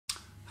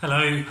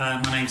Hello,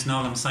 my name's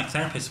Noel, I'm a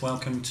psychotherapist.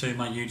 Welcome to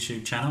my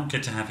YouTube channel.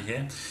 Good to have you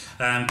here.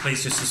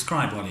 Please just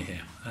subscribe while you're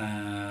here.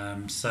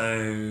 And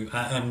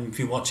if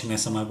you're watching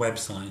this on my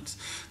website,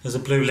 there's a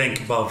blue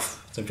link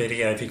above the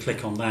video. If you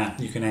click on that,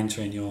 you can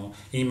enter in your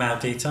email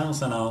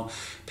details and I'll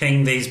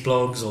ping these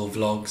blogs or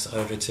vlogs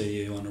over to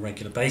you on a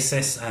regular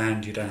basis,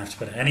 and you don't have to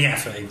put any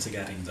effort into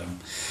getting them.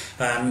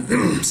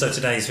 So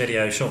today's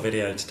video, short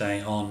video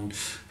today on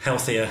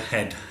healthier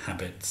head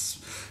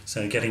habits.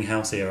 So getting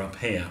healthier up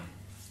here.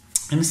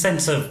 In the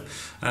sense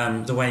of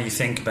the way you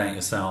think about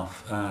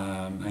yourself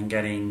and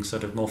getting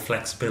sort of more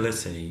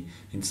flexibility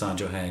inside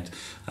your head.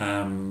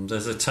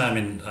 There's a term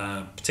in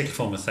a particular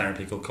form of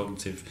therapy called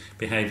cognitive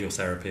behavioural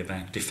therapy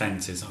about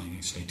defences.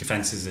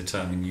 Defences is a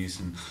term in use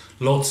in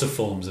lots of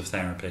forms of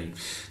therapy.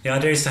 The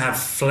idea is to have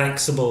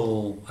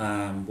flexible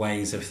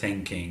ways of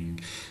thinking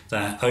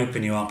that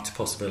open you up to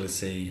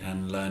possibility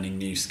and learning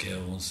new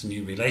skills,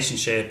 new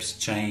relationships,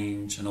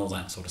 change, and all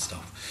that sort of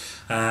stuff.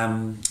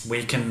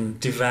 We can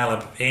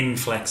develop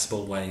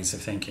inflexible ways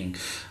of thinking.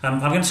 I'm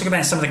going to talk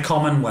about some of the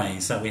common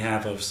ways that we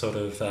have of sort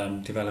of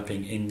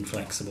developing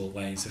inflexible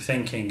ways of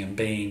thinking and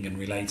being and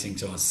relating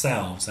to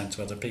ourselves and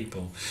to other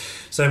people.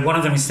 So one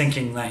of them is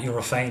thinking that you're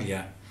a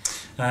failure.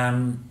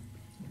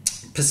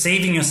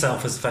 Perceiving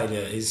yourself as a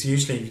failure is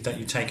usually that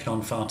you've taken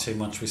on far too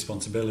much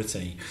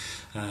responsibility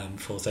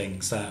for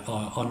things that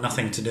are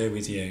nothing to do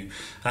with you.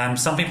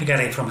 Some people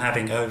get it from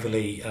having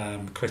overly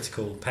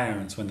critical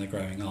parents when they're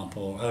growing up,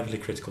 or overly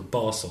critical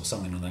boss or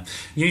something like that.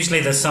 Usually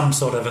there's some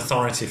sort of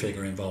authority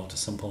figure involved at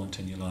some point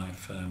in your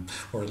life,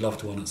 or a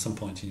loved one at some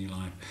point in your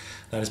life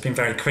that has been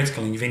very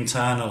critical, and you've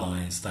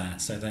internalised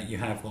that, so that you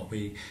have what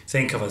we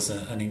think of as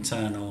a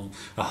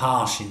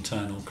harsh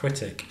internal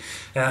critic.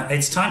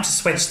 It's time to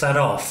switch that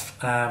off.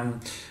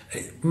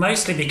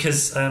 Mostly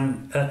because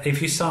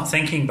if you start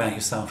thinking about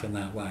yourself in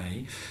that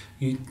way,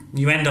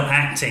 you end up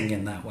acting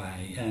in that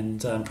way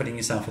and putting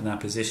yourself in that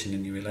position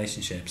in your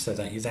relationship, so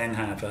that you then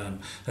have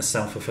a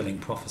self-fulfilling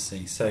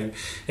prophecy. So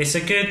it's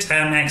a good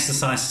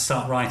exercise to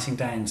start writing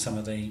down some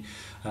of the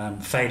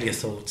failure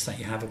thoughts that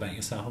you have about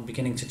yourself and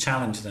beginning to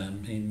challenge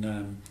them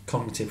in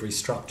cognitive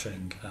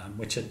restructuring,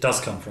 which it does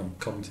come from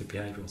cognitive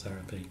behavioural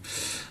therapy.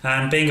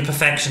 Being a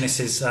perfectionist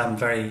is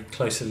very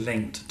closely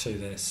linked to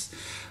this.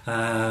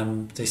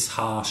 This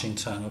harsh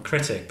internal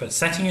critic, but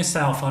setting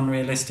yourself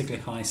unrealistically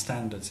high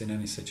standards in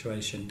any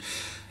situation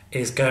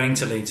is going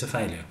to lead to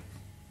failure,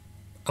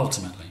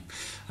 ultimately.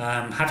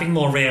 Having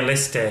more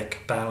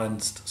realistic,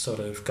 balanced sort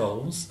of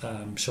goals,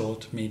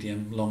 short,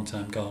 medium,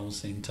 long-term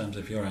goals in terms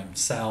of your own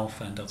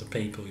self and other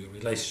people, your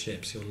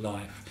relationships, your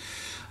life,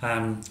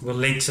 will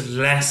lead to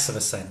less of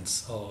a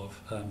sense of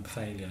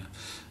failure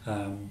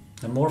and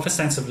more of a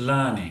sense of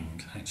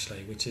learning,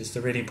 actually, which is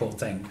the really important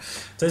thing.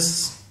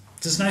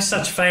 There's no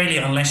such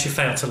failure unless you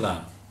fail to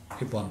learn,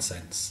 in one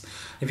sense.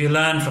 If you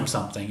learn from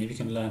something, if you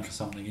can learn from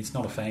something, it's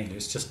not a failure,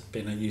 it's just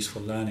been a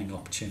useful learning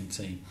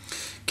opportunity.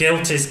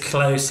 Guilt is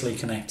closely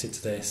connected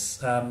to this.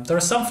 There are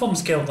some forms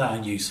of guilt that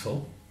are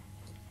useful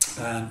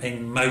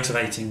in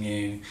motivating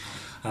you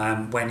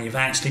when you've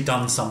actually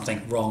done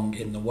something wrong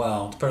in the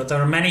world, but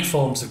there are many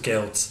forms of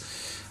guilt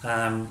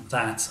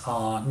that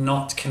are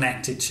not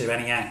connected to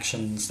any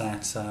actions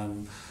that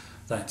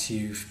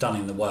you've done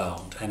in the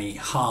world, any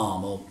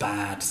harm or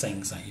bad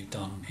things that you've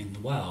done in the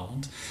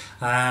world.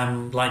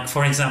 Like,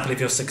 for example, if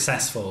you're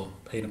successful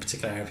in a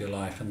particular area of your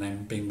life and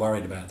then being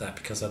worried about that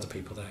because other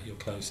people that you're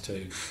close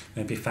to,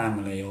 maybe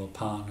family or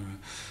partner,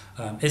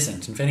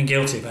 isn't, and feeling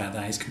guilty about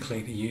that is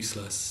completely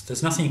useless.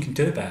 There's nothing you can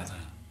do about that.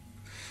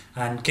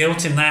 And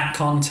guilt in that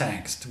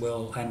context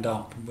will end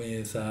up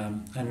with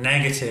a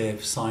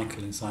negative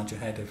cycle inside your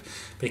head of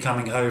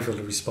becoming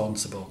overly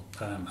responsible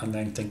and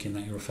then thinking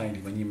that you're a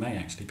failure when you may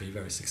actually be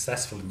very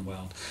successful in the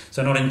world.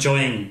 So not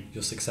enjoying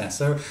your success.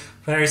 There are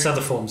various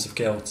other forms of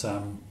guilt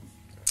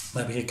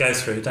that we could go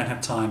through, don't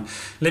have time.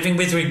 Living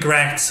with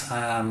regret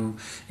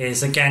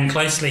is again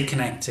closely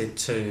connected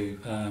to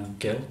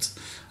guilt.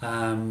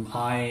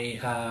 Again,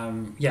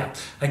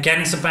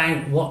 it's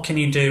about what can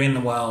you do in the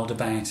world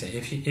about it.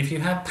 If you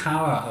have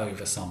power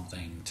over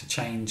something to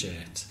change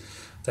it,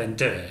 then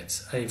do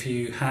it. If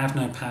you have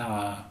no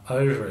power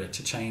over it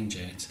to change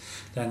it,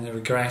 then the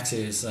regret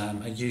is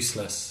a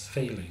useless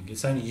feeling.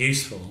 It's only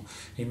useful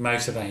in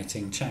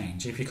motivating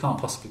change. If you can't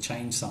possibly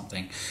change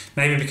something,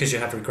 maybe because you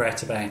have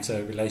regret about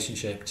a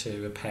relationship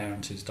to a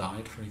parent who's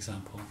died, for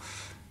example,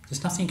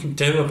 there's nothing you can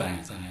do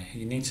about that.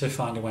 You need to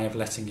find a way of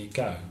letting it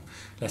go,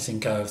 letting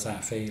go of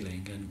that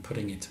feeling and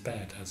putting it to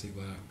bed, as it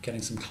were,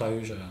 getting some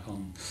closure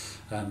on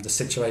the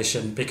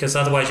situation, because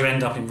otherwise you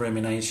end up in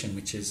rumination,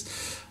 which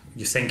is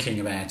you're thinking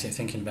about it,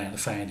 thinking about the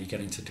failure, you get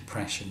into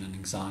depression and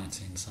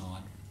anxiety and so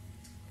on.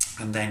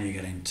 And then you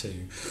get into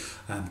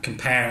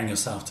comparing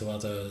yourself to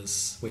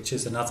others, which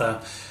is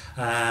another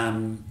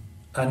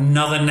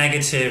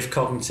negative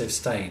cognitive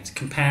state.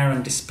 Compare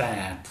and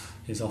despair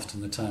is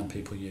often the term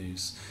people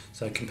use.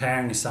 So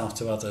comparing yourself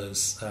to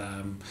others,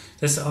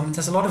 there's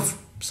a lot of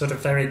sort of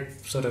very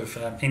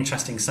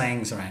interesting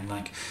sayings around,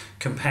 like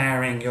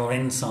comparing your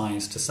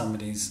insides to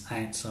somebody's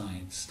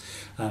outsides,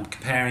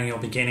 comparing your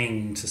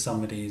beginning to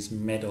somebody's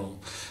middle.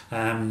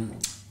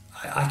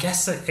 I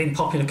guess that in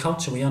popular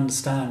culture we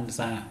understand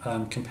that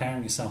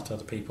comparing yourself to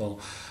other people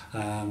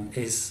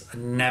is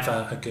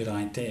never a good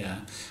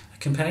idea.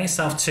 Compare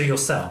yourself to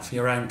yourself,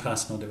 your own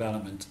personal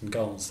development and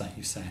goals that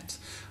you set,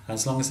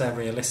 as long as they're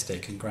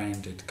realistic and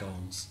grounded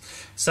goals.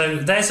 So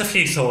there's a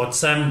few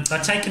thoughts.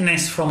 I've taken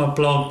this from a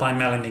blog by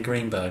Melanie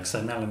Greenberg,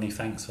 so Melanie,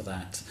 thanks for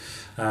that.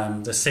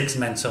 The 6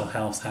 Mental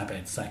Health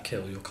Habits That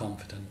Kill Your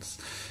Confidence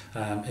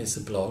is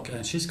the blog,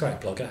 and she's a great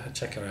blogger,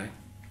 check her out.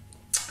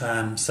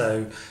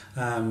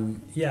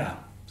 Yeah,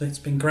 it's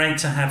been great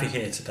to have you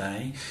here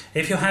today.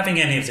 If you're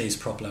having any of these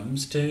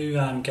problems, do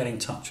get in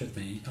touch with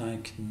me. I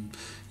can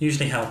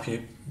usually help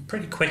you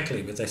pretty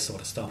quickly with this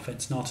sort of stuff.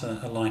 It's not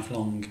a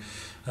lifelong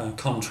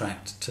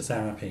contract to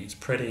therapy. It's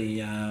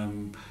pretty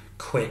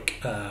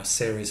quick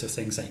series of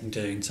things that you can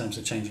do in terms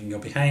of changing your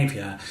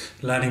behaviour,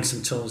 learning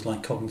some tools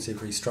like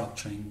cognitive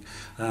restructuring,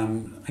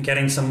 and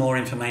getting some more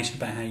information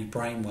about how your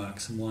brain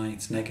works and why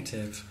it's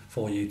negative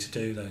for you to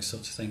do those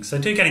sorts of things. So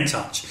do get in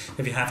touch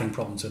if you're having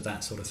problems with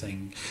that sort of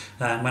thing.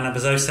 My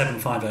number's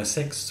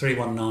 07506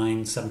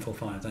 319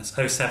 745. That's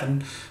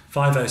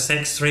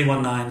 07506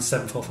 319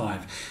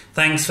 745.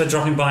 Thanks for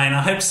dropping by, and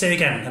I hope to see you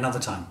again another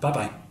time. Bye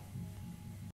bye.